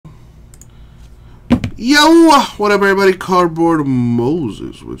Yo, what up everybody? Cardboard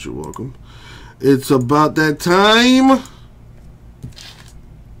Moses, which you're welcome. It's about that time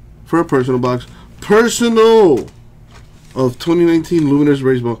for a personal box. Personal of 2019 Luminaries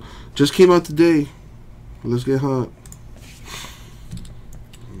Baseball. Just came out today. Let's get hot.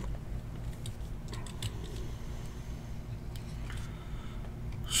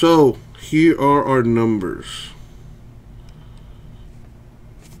 So, here are our numbers.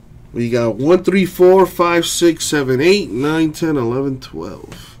 We got 1, 3, 4, 5, 6, 7, 8, 9, 10, 11,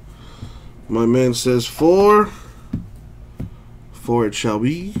 12. My man says 4. 4 it shall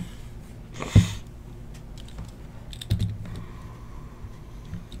be.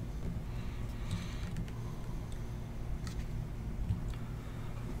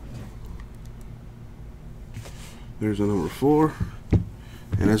 There's a number 4.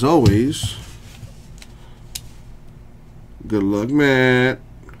 And as always, good luck, Matt.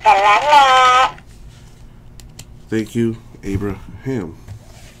 Thank you, Abraham.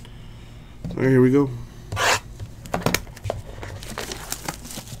 All right, here we go.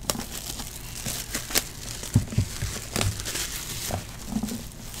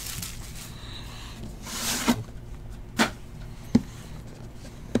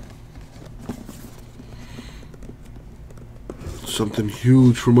 Something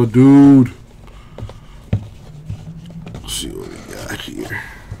huge from a dude. Let's see what we got here.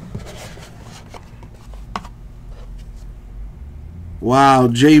 Wow,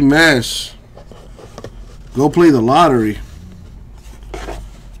 J Mass. Go play the lottery.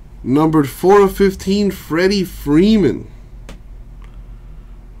 Numbered 4 of 15, Freddie Freeman.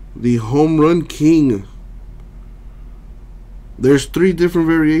 The home run king. There's 3 different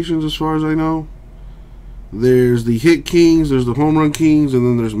variations as far as I know. There's the hit kings, there's the home run kings, and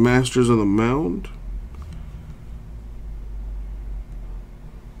then there's masters of the mound.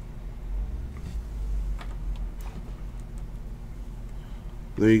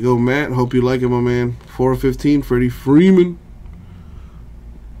 There you go, Matt. Hope you like it, my man. 4 of 15, Freddie Freeman.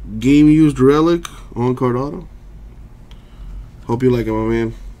 Game used relic on card auto. Hope you like it, my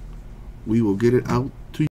man. We will get it out to you.